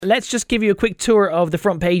Let's just give you a quick tour of the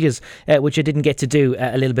front pages, which I didn't get to do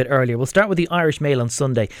a little bit earlier. We'll start with the Irish Mail on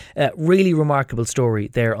Sunday. Really remarkable story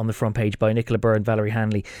there on the front page by Nicola Byrne, Valerie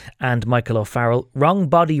Hanley and Michael O'Farrell. Wrong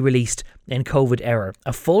body released in COVID error.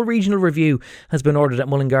 A full regional review has been ordered at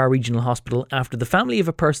Mullingar Regional Hospital after the family of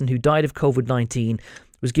a person who died of COVID-19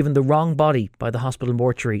 was given the wrong body by the hospital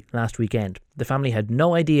mortuary last weekend. The family had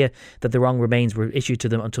no idea that the wrong remains were issued to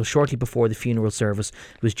them until shortly before the funeral service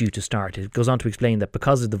was due to start. It goes on to explain that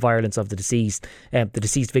because of the violence of the deceased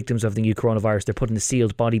victims of the new coronavirus, they're put in a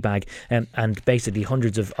sealed body bag, and basically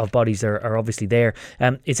hundreds of bodies are obviously there.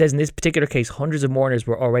 It says in this particular case, hundreds of mourners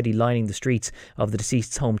were already lining the streets of the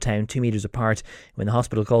deceased's hometown, 2 metres apart, when the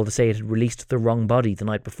hospital called to say it had released the wrong body the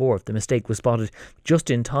night before. The mistake was spotted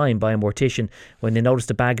just in time by a mortician when they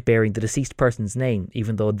noticed a bag bearing the deceased person's name,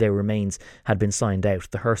 even though their remains had been signed out.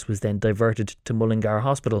 The hearse was then diverted to Mullingar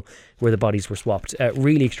Hospital, where the bodies were swapped.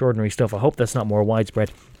 Really extraordinary stuff. I hope that's not more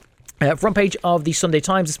widespread. Front page of the Sunday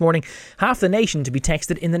Times this morning. Half the nation to be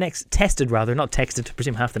tested, not texted. I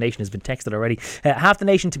presume half the nation has been texted already. Half the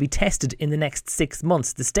nation to be tested in the next 6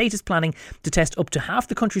 months. The state is planning to test up to half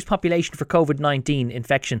the country's population for COVID-19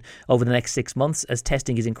 infection over the next 6 months as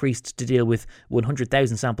testing is increased to deal with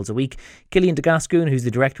 100,000 samples a week. Killian de Gascoon, who's the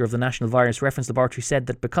director of the National Virus Reference Laboratory, said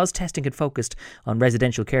that because testing had focused on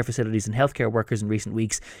residential care facilities and healthcare workers in recent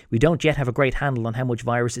weeks, we don't yet have a great handle on how much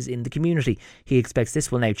virus is in the community. He expects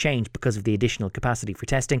this will now change because of the additional capacity for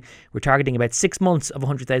testing. We're targeting about 6 months of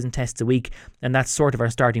 100,000 tests a week, and that's sort of our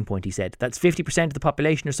starting point, he said. That's 50% of the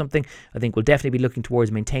population or something. I think we'll definitely be looking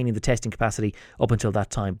towards maintaining the testing capacity up until that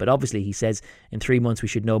time. But obviously, he says, in 3 months we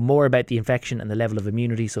should know more about the infection and the level of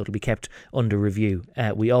immunity, so it'll be kept under review.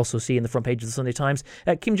 We also see in the front page of the Sunday Times,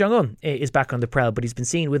 Kim Jong-un is back on the prowl, but he's been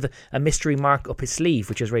seen with a mystery mark up his sleeve,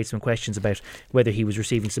 which has raised some questions about whether he was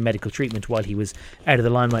receiving some medical treatment while he was out of the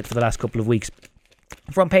limelight for the last couple of weeks.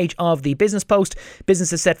 Front page of the Business Post.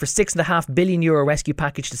 Business is set for €6.5 billion rescue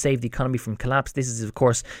package to save the economy from collapse. This is, of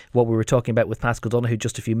course, what we were talking about with Pascal Donoghue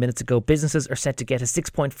just a few minutes ago. Businesses are set to get a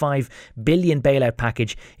 €6.5 billion bailout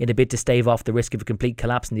package in a bid to stave off the risk of a complete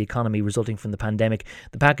collapse in the economy resulting from the pandemic.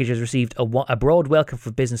 The package has received a broad welcome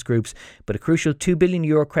from business groups, but a crucial €2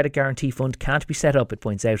 billion credit guarantee fund can't be set up, it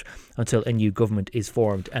points out, until a new government is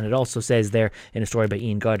formed. And it also says there in a story by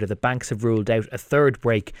Ian Guyder that banks have ruled out a third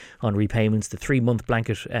break on repayments. The 3-month blanket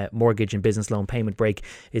mortgage and business loan payment break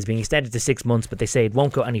is being extended to 6 months, but they say it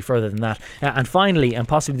won't go any further than that. And finally, and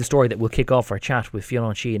possibly the story that will kick off our chat with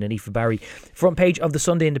Fionn Sheehan and Aoife Barry, front page of the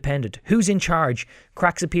Sunday Independent. Who's in charge?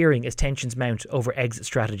 Cracks appearing as tensions mount over exit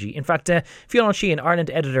strategy. In fact, Fionn Sheehan, Ireland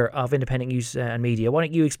editor of Independent News and Media, why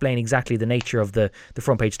don't you explain exactly the nature of the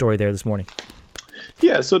front page story there this morning?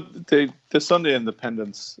 Yeah, so the Sunday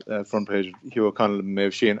Independent's front page, Hugh O'Connell and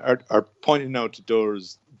Maeve Sheehan, are pointing out to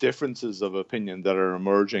doors differences of opinion that are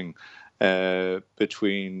emerging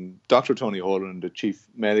between Dr. Tony Holohan, the Chief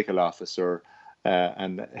Medical Officer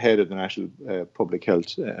and head of the National Public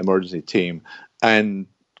Health Emergency Team, and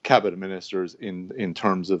cabinet ministers in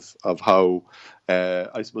terms of how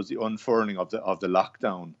I suppose the unfurling of the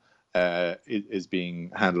lockdown is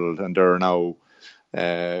being handled, and there are now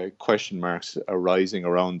question marks arising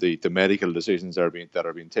around the medical decisions that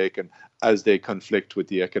are being taken as they conflict with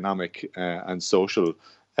the economic and social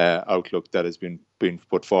outlook that has been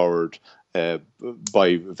put forward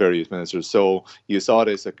by various ministers. So you saw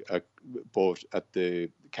this both at the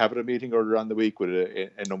cabinet meeting earlier on the week with a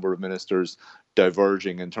number of ministers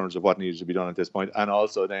diverging in terms of what needed to be done at this point, and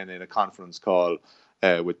also then in a conference call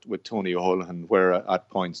with Tony O'Holohan, where at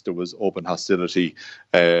points there was open hostility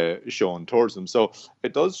shown towards them. So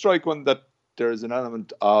it does strike one that there is an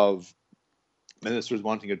element of ministers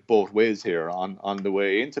wanting it both ways here. On the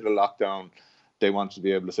way into the lockdown, they want to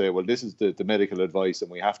be able to say, well, this is the medical advice and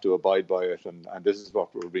we have to abide by it, and this is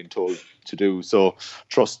what we're being told to do, so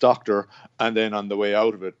trust doctor. And then on the way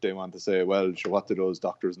out of it, they want to say, well, sure, what do those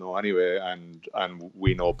doctors know anyway, and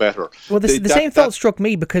we know better. Well, the same thought struck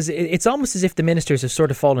me, because it's almost as if the ministers have sort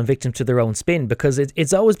of fallen victim to their own spin, because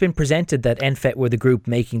it's always been presented that NPHET were the group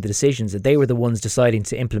making the decisions, that they were the ones deciding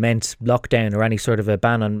to implement lockdown or any sort of a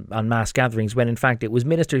ban on mass gatherings, when in fact it was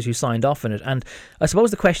ministers who signed off on it. And I suppose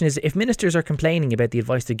the question is, if ministers are complaining about the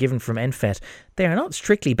advice they're given from NPHET, they are not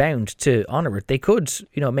strictly bound to honour it. They could,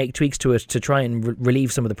 make tweaks to it to try and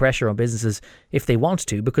relieve some of the pressure on businesses if they want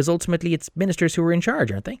to, because ultimately it's ministers who are in charge,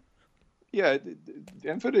 aren't they? Yeah, the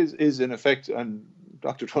NPHET is in effect, and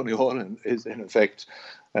Dr. Tony Holohan is in effect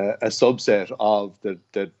a subset of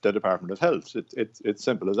the Department of Health. It's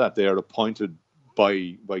simple as that. They are appointed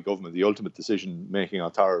by government. The ultimate decision-making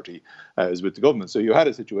authority is with the government. So you had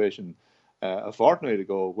a situation a fortnight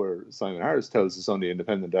ago, where Simon Harris tells the Sunday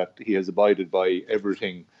Independent that he has abided by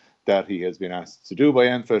everything that he has been asked to do by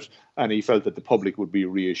NPHET, and he felt that the public would be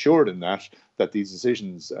reassured in that these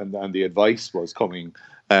decisions and the advice was coming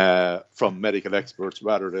from medical experts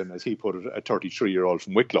rather than, as he put it, a 33-year-old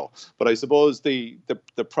from Wicklow. But I suppose the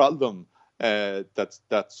problem that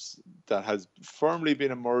has firmly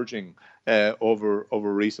been emerging over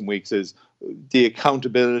recent weeks is the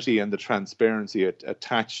accountability and the transparency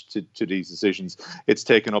attached to these decisions. It's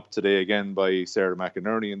taken up today again by Sarah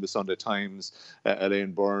McInerney in the Sunday Times,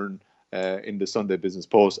 Elaine Byrne in the Sunday Business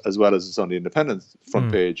Post, as well as the Sunday Independent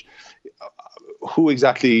front page. Who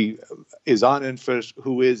exactly is on NPHET?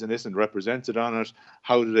 Who is and isn't represented on it?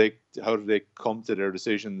 How do they come to their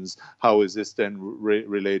decisions? How is this then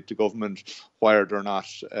relayed to government? Why are there not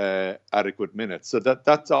adequate minutes? So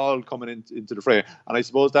that's all coming into the fray. And I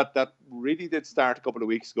suppose that really did start a couple of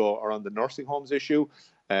weeks ago around the nursing homes issue,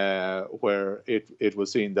 where it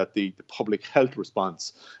was seen that the public health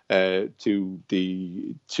response to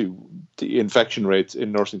the infection rates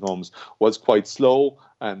in nursing homes was quite slow,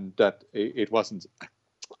 and that it wasn't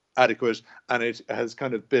adequate, and it has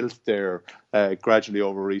kind of built there gradually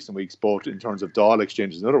over recent weeks, both in terms of Dáil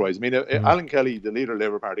exchanges and otherwise. I mean, Alan Kelly, the leader of the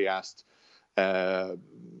Labour Party, asked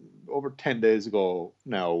over 10 days ago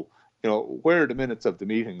now, where are the minutes of the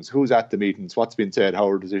meetings? Who's at the meetings? What's been said? How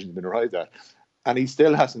are decisions been arrived at? And he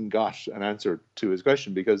still hasn't got an answer to his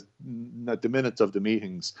question, because the minutes of the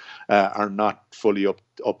meetings are not fully up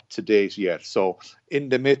to date yet. So in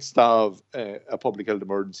the midst of a public health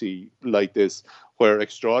emergency like this, where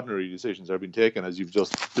extraordinary decisions are being taken, as you've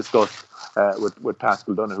just discussed with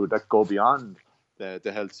Pascal Donoghue, that go beyond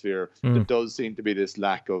the health sphere, there does seem to be this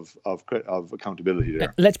lack of accountability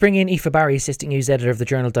there. Let's bring in Aoife Barry, Assistant News Editor of the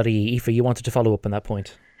Journal.ie. Aoife, you wanted to follow up on that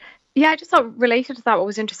point. Yeah, I just thought related to that, what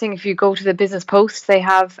was interesting, if you go to the Business Post, they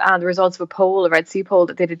have the results of a poll, a Red C poll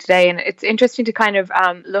that they did today. And it's interesting to kind of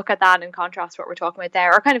look at that and contrast what we're talking about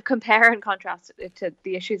there, or kind of compare and contrast it to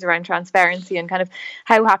the issues around transparency and kind of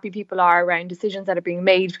how happy people are around decisions that are being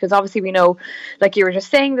made. Because obviously we know, like you were just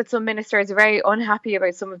saying, that some ministers are very unhappy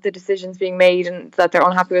about some of the decisions being made, and that they're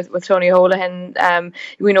unhappy with Tony Holohan.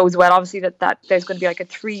 We know as well, obviously, that there's going to be like a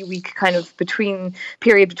 3-week kind of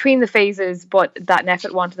period between the phases, but that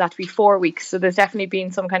NPHET wanted that to be 4 weeks, so there's definitely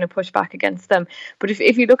been some kind of pushback against them. But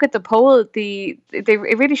if you look at the poll, it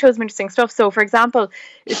really shows some interesting stuff. So for example,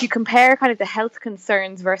 if you compare kind of the health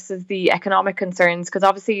concerns versus the economic concerns, because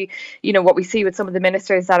obviously what we see with some of the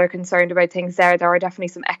ministers that are concerned about things, there are definitely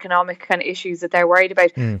some economic kind of issues that they're worried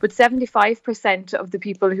about. But 75% of the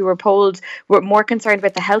people who were polled were more concerned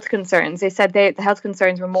about the health concerns. They said the health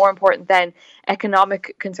concerns were more important than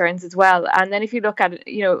economic concerns as well. And then if you look at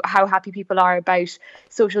how happy people are about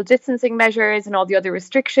social distancing measures and all the other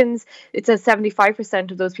restrictions, it says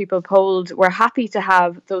 75% of those people polled were happy to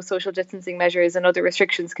have those social distancing measures and other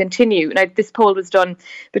restrictions continue. Now, this poll was done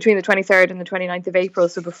between the 23rd and the 29th of April,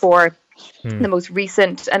 so before the most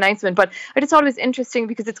recent announcement. But I just thought it was interesting,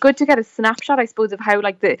 because it's good to get a snapshot, I suppose, of how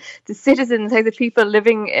like the citizens, how the people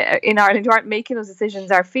living in Ireland who aren't making those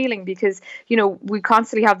decisions are feeling. Because we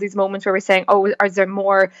constantly have these moments where we're saying, is there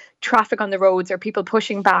more traffic on the roads? Are people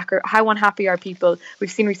pushing back? Or how unhappy are people?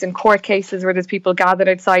 We've seen recent court cases where there's people gathered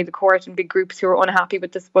outside the court in big groups who are unhappy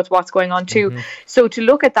with what's going on too. So to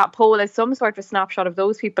look at that poll as some sort of a snapshot of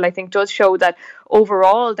those people, I think does show that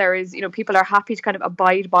overall there is, people are happy to kind of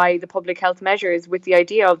abide by the public health measures, with the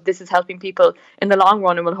idea of this is helping people in the long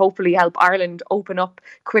run and will hopefully help Ireland open up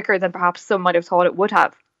quicker than perhaps some might have thought it would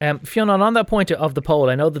have. Fiona, on that point of the poll,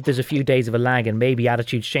 I know that there's a few days of a lag and maybe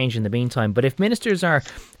attitudes change in the meantime, but if ministers are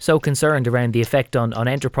so concerned around the effect on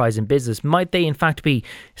enterprise and business, might they in fact be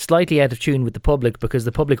slightly out of tune with the public, because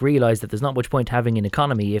the public realise that there's not much point having an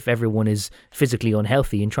economy if everyone is physically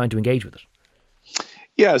unhealthy and trying to engage with it?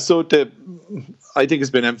 Yeah, so I think it's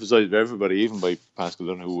been emphasised by everybody, even by Pascal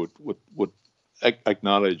Donoghue, who would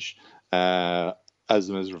acknowledge as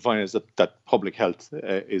the Minister of Finance that public health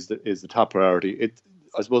is the top priority.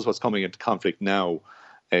 I suppose what's coming into conflict now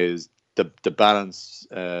is the balance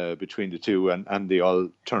between the two and the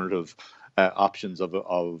alternative options of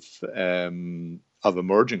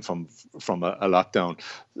emerging from a lockdown.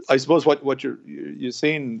 I suppose what you're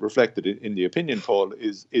seeing reflected in the opinion poll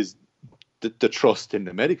is the trust in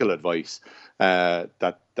the medical advice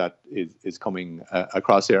that is coming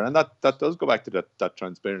across here, and that does go back to that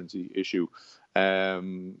transparency issue.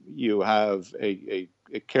 You have a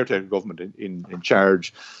caretaker government in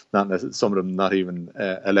charge, some of them not even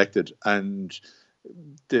elected, and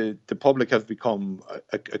the public have become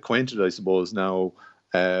acquainted, I suppose, now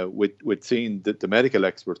with seeing the medical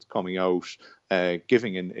experts coming out,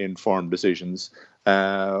 giving informed decisions,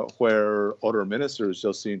 where other ministers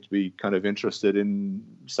just seem to be kind of interested in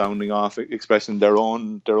sounding off, expressing their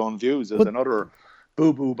own views. There's another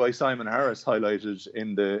boo-boo by Simon Harris highlighted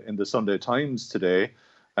in the Sunday Times today.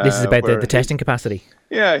 This is about the testing capacity.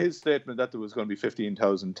 Yeah, his statement that there was going to be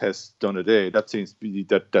 15,000 tests done a day, that seems to be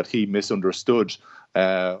that he misunderstood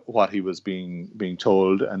what he was being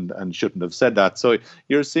told and shouldn't have said that. So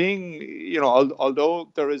you're seeing, although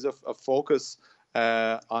there is a focus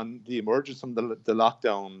on the emergence from the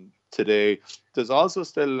lockdown today, there's also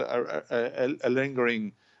still a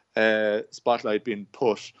lingering spotlight being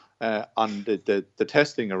put on the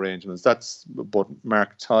testing arrangements. That's what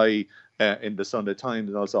Mark Tighe in the Sunday Times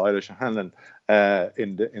and also Eilish O'Hanlon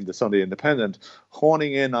in the Sunday Independent,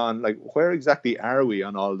 honing in on where exactly are we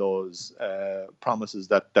on all those promises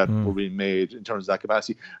that were being made in terms of that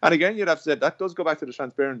capacity. And again, you'd have to say that does go back to the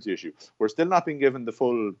transparency issue. We're still not being given the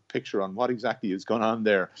full picture on what exactly is going on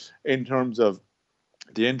there in terms of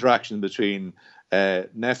the interaction between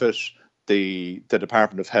NPHET, the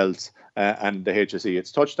Department of Health and the HSE.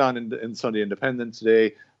 It's touched on in Sunday Independent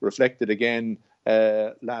today, reflected again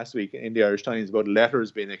last week in the Irish Times about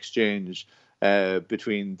letters being exchanged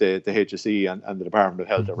between the HSE and the Department of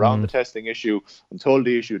Health around the testing issue. I'm told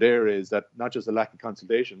the issue there is that not just a lack of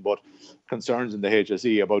consultation, but concerns in the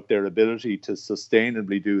HSE about their ability to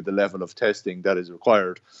sustainably do the level of testing that is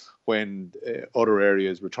required when other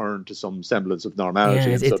areas return to some semblance of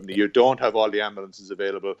normality, and suddenly you don't have all the ambulances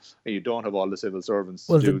available and you don't have all the civil servants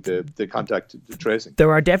to do the contact tracing.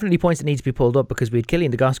 There are definitely points that need to be pulled up, because we had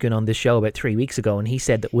Killian Degoscin on this show about 3 weeks ago, and he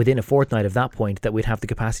said that within a fortnight of that point that we'd have the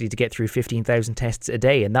capacity to get through 15,000 tests a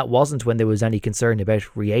day, and that wasn't when there was any concern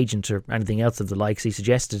about reagent or anything else of the likes. He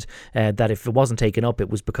suggested that if it wasn't taken up,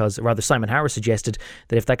 it was because, rather Simon Harris suggested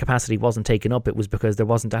that if that capacity wasn't taken up, it was because there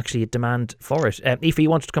wasn't actually a demand for it. Aoife, you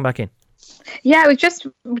wanted to come back in? Yeah, it was just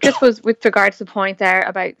was with regard to the point there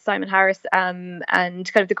about Simon Harris and kind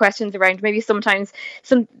of the questions around maybe sometimes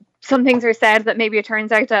some things are said that maybe it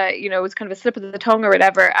turns out that, it was kind of a slip of the tongue or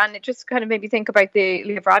whatever. And it just kind of made me think about the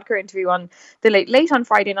Leo Varadkar interview on the late on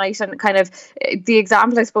Friday night, and kind of the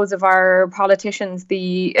example, I suppose, of our politicians,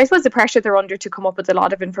 the pressure they're under to come up with a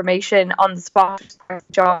lot of information on the spot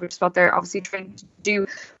job, which is what they're obviously trying to do.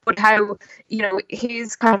 But how,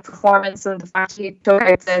 his kind of performance and the fact he took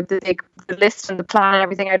out the list and the plan and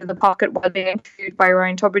everything out of the pocket while being interviewed by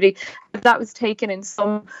Ryan Tubridy, that was taken in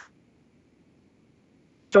some...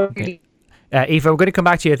 Okay. Aoife, we're going to come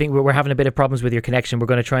back to you. I think we're having a bit of problems with your connection. We're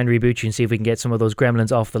going to try and reboot you and see if we can get some of those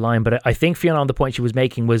gremlins off the line. But I think Fiona, on the point she was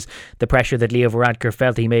making, was the pressure that Leo Varadkar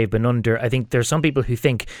felt he may have been under. I think there's some people who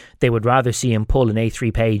think they would rather see him pull an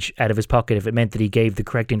A3 page out of his pocket if it meant that he gave the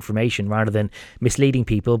correct information rather than misleading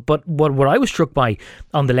people. But what I was struck by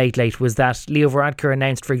on the late was that Leo Varadkar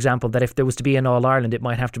announced, for example, that if there was to be an All-Ireland, it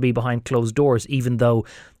might have to be behind closed doors, even though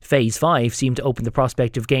Phase 5 seemed to open the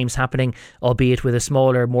prospect of games happening, albeit with a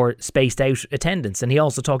smaller, more spaced out attendance. And he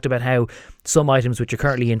also talked about how some items which are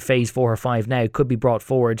currently in Phase 4 or 5 now could be brought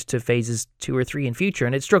forward to Phases 2 or 3 in future.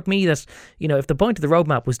 And it struck me that, if the point of the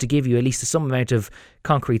roadmap was to give you at least some amount of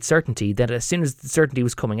concrete certainty, that as soon as the certainty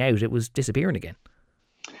was coming out, it was disappearing again.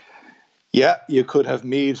 Yeah, you could have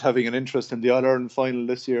Meath having an interest in the All-Ireland final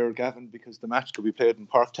this year, Gavin, because the match could be played in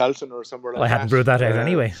Park Talton or somewhere like that. I hadn't ruled that out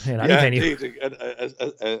anyway. In any venue. Indeed,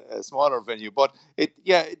 a smaller venue. But it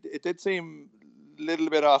did seem a little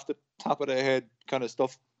bit off the top of the head kind of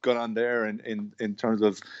stuff going on there in terms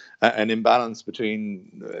of an imbalance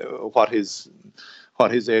between what his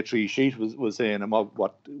A3 sheet was saying and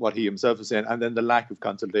what he himself was saying, and then the lack of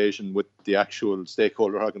consultation with the actual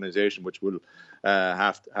stakeholder organisation, which will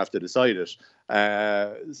have to decide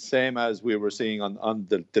it. Same as we were seeing on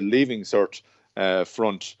the Leaving Cert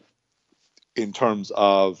front, in terms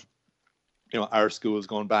of our schools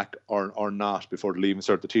going back or not before the Leaving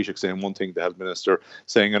Cert, the Taoiseach saying one thing, the Health Minister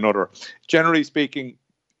saying another. Generally speaking,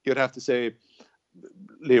 you'd have to say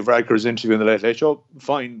Leo Varadkar's interview in the Late Late Show,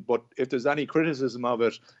 fine, but if there's any criticism of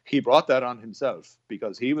it, he brought that on himself,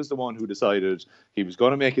 because he was the one who decided he was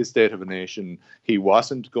going to make his State of a Nation. He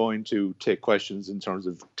wasn't going to take questions in terms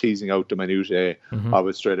of teasing out the minutiae of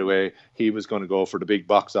it straight away. He was going to go for the big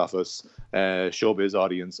box office showbiz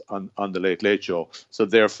audience on the Late Late Show. So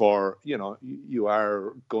therefore, you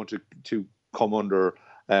are going to come under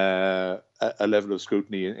a level of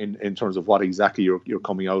scrutiny in terms of what exactly you're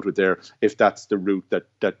coming out with there, if that's the route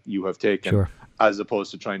that you have taken, sure, as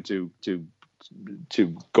opposed to trying to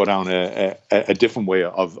go down a different way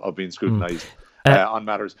of being scrutinized on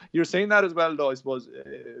matters. You're saying that as well, though, I suppose.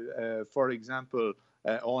 For example,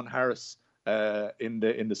 Owen Harris in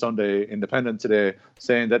the Sunday Independent today,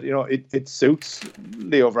 saying that it suits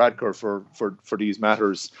Leo Varadkar for these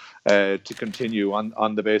matters to continue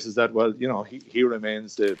on the basis that he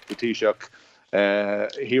remains the Taoiseach.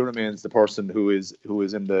 He remains the person who is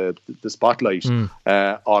in the spotlight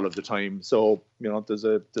all of the time. So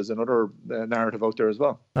there's another narrative out there as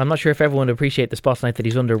well. I'm not sure if everyone would appreciate the spotlight that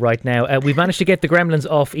he's under right now. We've managed to get the gremlins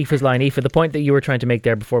off Aoife's line. Aoife, the point that you were trying to make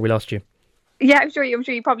there before we lost you. Yeah, I'm sure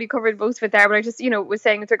you probably covered most of it there, but I just, was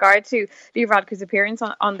saying with regard to Leo Varadkar's appearance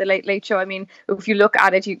on the Late Show, I mean, if you look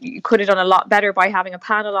at it, you could have done a lot better by having a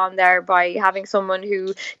panel on there, by having someone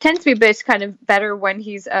who tends to be a bit kind of better when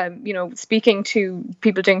he's, speaking to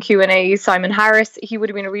people doing Q&A. Simon Harris, he would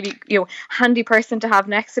have been a really, handy person to have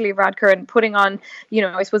next to Leo Varadkar, and putting on,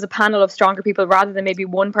 I suppose a panel of stronger people rather than maybe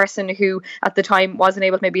one person who at the time wasn't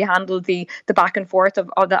able to maybe handle the back and forth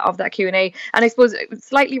of that Q&A. And I suppose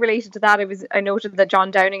slightly related to that, I noted that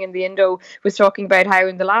John Downing in the Indo was talking about how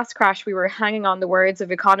in the last crash we were hanging on the words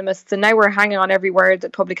of economists, and now we're hanging on every word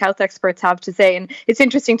that public health experts have to say. And it's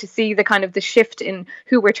interesting to see the kind of the shift in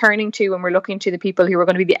who we're turning to when we're looking to the people who are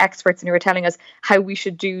going to be the experts and who are telling us how we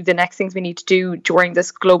should do the next things we need to do during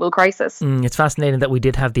this global crisis. It's fascinating that we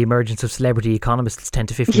did have the emergence of celebrity economists 10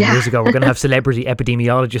 to 15 years ago. We're going to have celebrity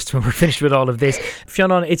epidemiologists when we're finished with all of this.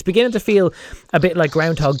 Fionn, it's beginning to feel a bit like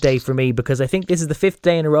Groundhog Day for me, because I think this is the 5th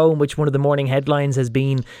day in a row in which one of the morning headlines has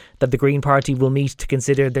been that the Green Party will meet to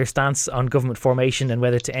consider their stance on government formation and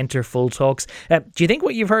whether to enter full talks. Do you think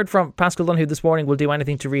what you've heard from Paschal Donohoe this morning will do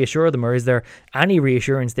anything to reassure them, or is there any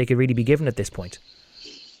reassurance they could really be given at this point?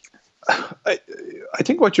 I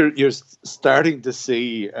think what you're starting to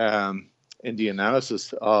see in the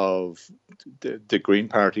analysis of the Green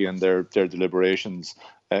Party and their deliberations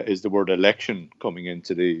is the word election coming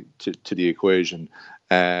into the equation.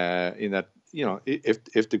 In that,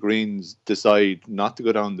 if the Greens decide not to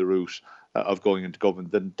go down the route of going into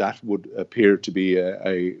government, then that would appear to be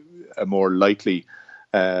a more likely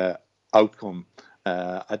outcome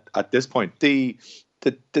at this point. The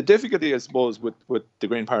difficulty, I suppose, with the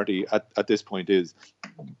Green Party at this point is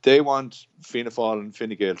they want Fianna Fáil and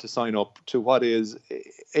Fine Gael to sign up to what is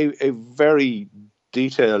a very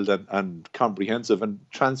detailed and comprehensive and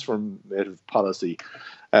transformative policy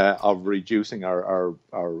of reducing our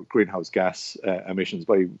greenhouse gas emissions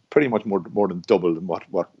by pretty much more than double than what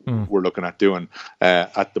we're looking at doing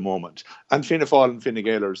at the moment. And Fianna Fáil and Fine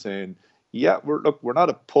Gael are saying, we're not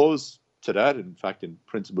opposed to that. In fact, in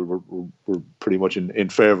principle, we're pretty much in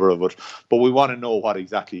favour of it, but we want to know what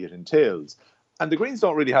exactly it entails. And the Greens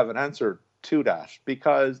don't really have an answer to that,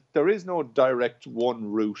 because there is no direct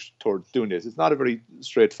one route towards doing this. It's not a very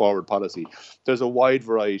straightforward policy. There's a wide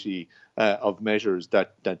variety of measures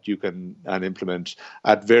that you can implement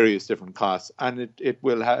at various different costs, and it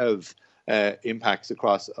will have impacts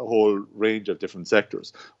across a whole range of different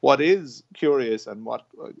sectors. What is curious and what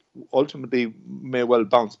ultimately may well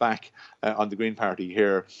bounce back on the Green Party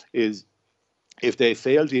here is if they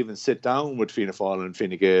fail to even sit down with Fianna Fáil and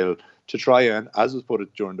Fine Gael to try and, as was put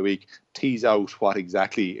it during the week, tease out what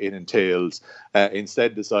exactly it entails,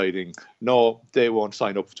 instead deciding, no, they won't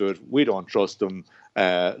sign up to it, we don't trust them,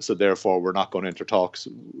 so therefore we're not going to enter talks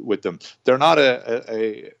with them. They're not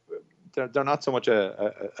they're not so much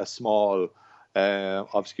a small,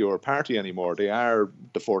 obscure party anymore. They are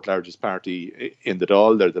the 4th largest party in the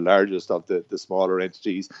Dáil. They're the largest of the smaller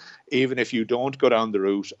entities. Even if you don't go down the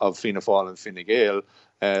route of Fianna Fáil and Fine Gael,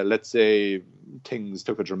 let's say things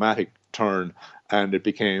took a dramatic turn and it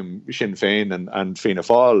became Sinn Féin and Fianna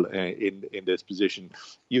Fáil in this position,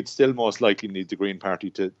 you'd still most likely need the Green Party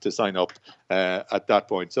to sign up at that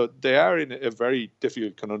point. So they are in a very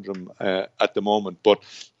difficult conundrum at the moment, but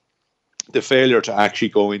the failure to actually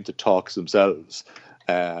go into talks themselves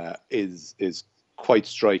is quite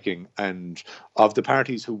striking. And of the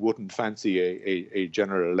parties who wouldn't fancy a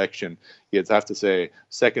general election, you'd have to say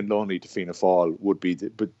second only to Fianna Fáil would be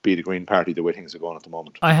the Green Party the way things are going at the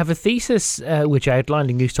moment. I have a thesis which I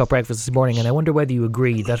outlined in News Talk Breakfast this morning, and I wonder whether you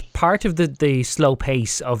agree that part of the slow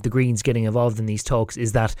pace of the Greens getting involved in these talks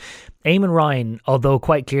is that Eamon Ryan, although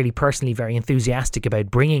quite clearly personally very enthusiastic about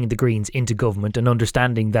bringing the Greens into government and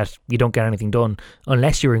understanding that you don't get anything done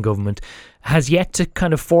unless you're in government, has yet to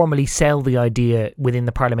kind of formally sell the idea within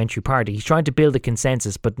the parliamentary party. He's trying to build a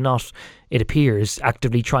consensus, but not, it appears,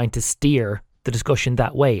 actively trying to steer the discussion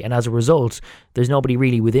that way. And as a result, there's nobody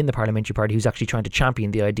really within the parliamentary party who's actually trying to champion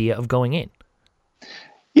the idea of going in.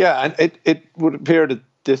 Yeah, and it would appear that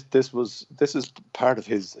this is part of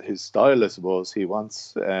his style, I suppose. He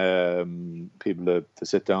wants people to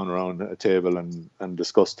sit down around a table and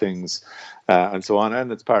discuss things and so on.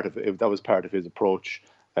 And it's that was part of his approach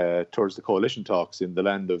towards the coalition talks in the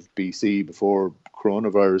land of BC before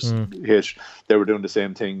coronavirus hit. They were doing the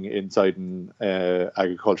same thing inside an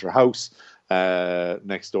Agriculture House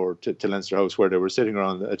next door to Leinster House, where they were sitting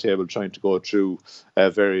around a table trying to go through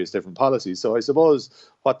various different policies. So I suppose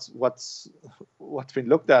what's been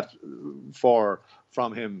looked at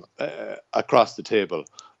from him across the table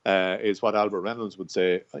is what Albert Reynolds would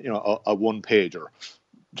say, a one-pager.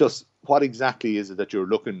 Just what exactly is it that you're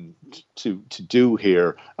looking to do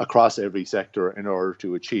here across every sector in order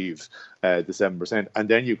to achieve the 7%? And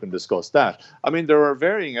then you can discuss that. I mean, there are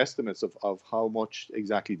varying estimates of how much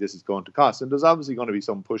exactly this is going to cost. And there's obviously going to be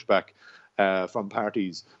some pushback from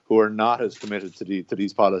parties who are not as committed to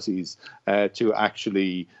these policies to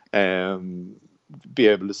actually be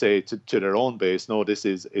able to say to their own base, no, this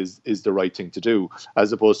is the right thing to do,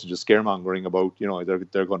 as opposed to just scaremongering about,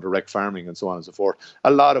 they're going to wreck farming and so on and so forth.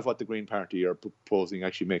 A lot of what the Green Party are proposing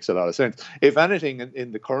actually makes a lot of sense. If anything,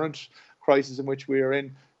 in the current crisis in which we are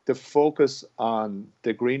in, the focus on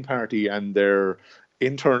the Green Party and their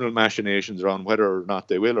internal machinations around whether or not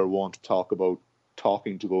they will or won't talk about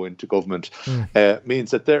talking to go into government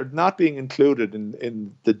means that they're not being included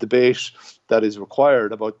in the debate that is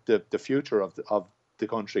required about the future of the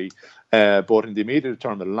country, both in the immediate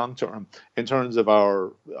term and long term, in terms of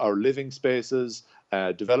our living spaces,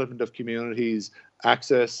 development of communities,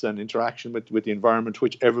 access and interaction with the environment,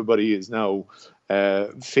 which everybody is now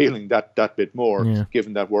feeling that bit more,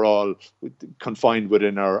 given that we're all confined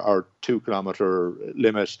within our 2 kilometre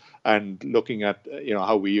limit and looking at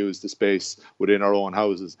how we use the space within our own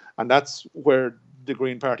houses. And that's where the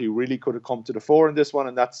Green Party really could have come to the fore in this one,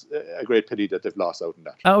 and that's a great pity that they've lost out on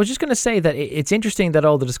that. I was just going to say that it's interesting that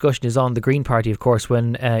all the discussion is on the Green Party, of course,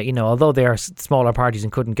 when, although they are smaller parties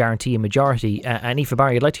and couldn't guarantee a majority. And Aoife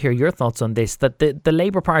Barry, I'd like to hear your thoughts on this, that the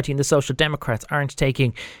Labour Party and the Social Democrats aren't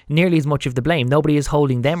taking nearly as much of the blame. Nobody is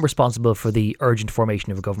holding them responsible for the urgent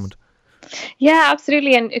formation of a government. Yeah,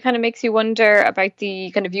 absolutely. And it kind of makes you wonder about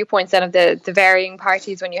the kind of viewpoints then of the varying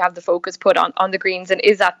parties when you have the focus put on the Greens. And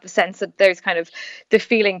is that the sense that there's kind of the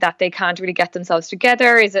feeling that they can't really get themselves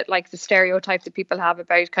together? Is it like the stereotype that people have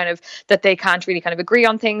about kind of that they can't really kind of agree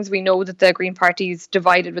on things? We know that the Green Party is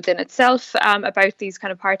divided within itself about these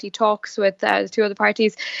kind of party talks with the two other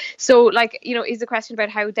parties. So is the question about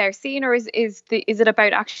how they're seen, or is it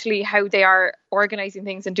about actually how they are organising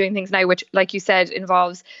things and doing things now, which, like you said,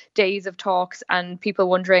 involves days of talks and people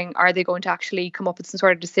wondering, are they going to actually come up with some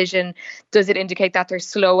sort of decision? Does it indicate that they're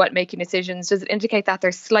slow at making decisions? Does it indicate that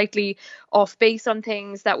they're slightly off base on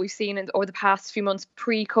things that we've seen over the past few months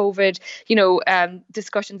pre-COVID,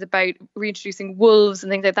 discussions about reintroducing wolves and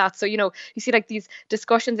things like that? So, you see like these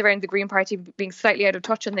discussions around the Green Party being slightly out of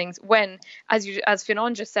touch on things when, as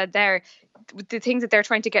Fionnán just said there, the things that they're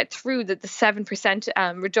trying to get through, that the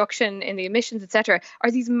 7% reduction in the emissions, etc., are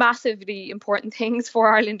these massively important things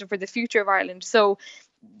for Ireland and for the future of Ireland. So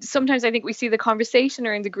sometimes I think we see the conversation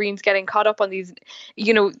around the Greens getting caught up on these,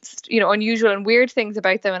 unusual and weird things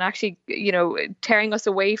about them, and actually, tearing us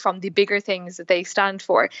away from the bigger things that they stand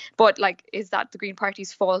for. But is that the Green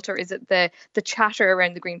Party's fault, or is it the chatter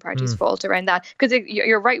around the Green Party's fault around that? Because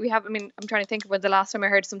you're right. I'm trying to think of when the last time I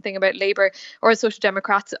heard something about Labour or Social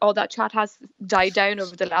Democrats. All that chat has died down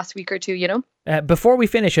over the last week or two. Before we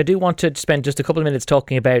finish, I do want to spend just a couple of minutes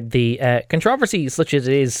talking about the controversy, such as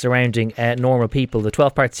it is, surrounding Normal People, the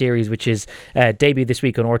 12-part series, which is debuted this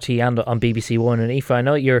week on RT and on BBC One. And Aoife, I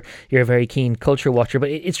know you're a very keen culture watcher,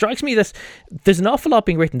 but it strikes me that there's an awful lot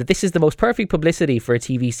being written that this is the most perfect publicity for a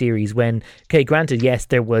TV series when, okay, granted, yes,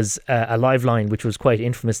 there was a live line, which was quite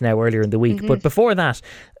infamous now earlier in the week, but before that,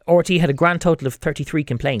 RT had a grand total of 33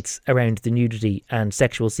 complaints around the nudity and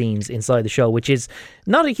sexual scenes inside the show, which is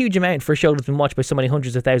not a huge amount for a show that's been watched by so many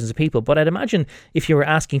hundreds of thousands of people. But I'd imagine if you were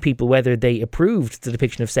asking people whether they approved the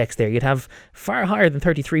depiction of sex there, you'd have far higher than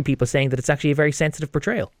 33 people saying that it's actually a very sensitive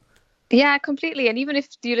portrayal. Yeah, completely. And even if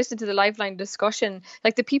you listen to the live line discussion,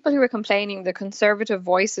 the people who were complaining, the conservative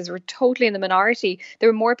voices were totally in the minority. There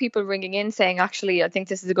were more people ringing in saying, actually, I think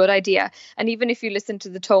this is a good idea. And even if you listen to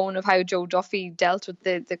the tone of how Joe Duffy dealt with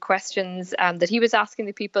the questions that he was asking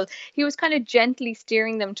the people, he was kind of gently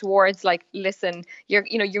steering them towards listen, you're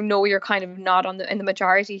kind of not in the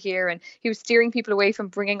majority here. And he was steering people away from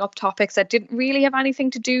bringing up topics that didn't really have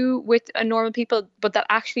anything to do with normal people, but that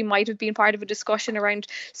actually might have been part of a discussion around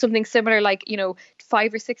something similar similar, like,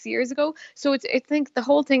 5 or 6 years ago. So I think the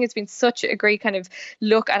whole thing has been such a great kind of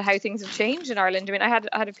look at how things have changed in Ireland. I mean, I had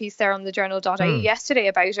a piece there on the journal.ie yesterday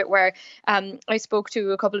about it, where I spoke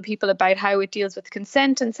to a couple of people about how it deals with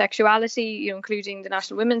consent and sexuality, including the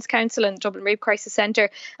National Women's Council and Dublin Rape Crisis Centre,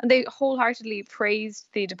 and they wholeheartedly praised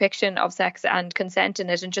the depiction of sex and consent in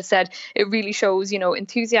it, and just said it really shows,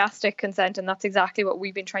 enthusiastic consent, and that's exactly what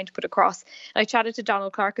we've been trying to put across. And I chatted to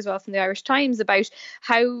Donald Clark as well from the Irish Times about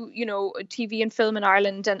how, TV and film in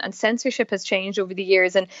Ireland and censorship has changed over the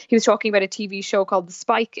years, and he was talking about a TV show called The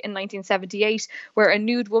Spike in 1978, where a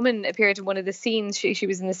nude woman appeared in one of the scenes. She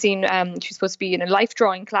was in the scene, she was supposed to be in a life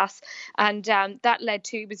drawing class, and that led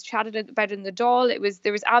to, it was chatted about in the Dáil.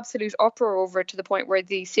 There was absolute uproar over it, to the point where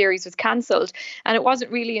the series was cancelled. And it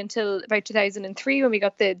wasn't really until about 2003, when we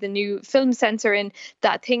got the new film censor in,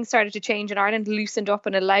 that things started to change in Ireland, loosened up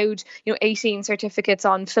and allowed 18 certificates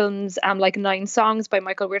on films, like 9 Songs by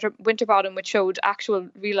Michael Winterbottom, which showed actual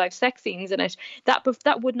real life sex scenes in it.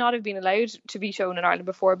 That would not have been allowed to be shown in Ireland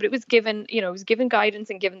before, but it was given guidance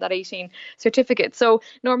and given that 18 certificate. So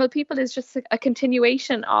Normal People is just a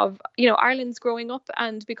continuation of Ireland's growing up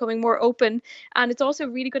and becoming more open, and it's also a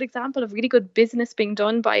really good example of really good business being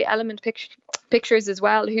done by Element Pictures as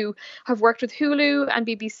well, who have worked with Hulu and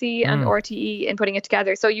BBC and RTE in putting it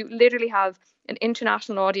together. So you literally have an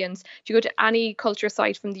international audience. If you go to any culture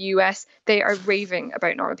site from the US, they are raving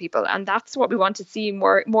about Normal People, and that's what we want to see,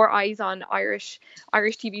 more eyes on Irish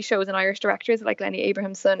TV shows and Irish directors like Lenny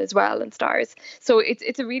Abrahamson as well, and stars. So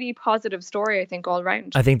it's a really positive story, I think, all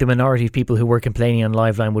round. I think the minority of people who were complaining on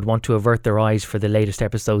Liveline would want to avert their eyes for the latest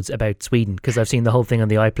episodes about Sweden, because I've seen the whole thing on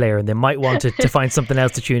the iPlayer, and they might want to find something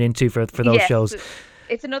else to tune into for those shows.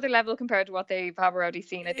 It's another level compared to what they've already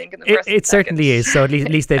seen, I think, in the first It certainly is. So at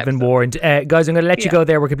least they've been warned. Guys, I'm going to let you go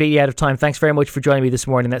there. We're completely out of time. Thanks very much for joining me this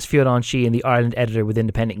morning. That's Fionn Sheehan, the Ireland editor with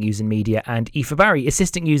Independent News and Media, and Aoife Barry,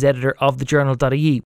 assistant news editor of the journal.ie.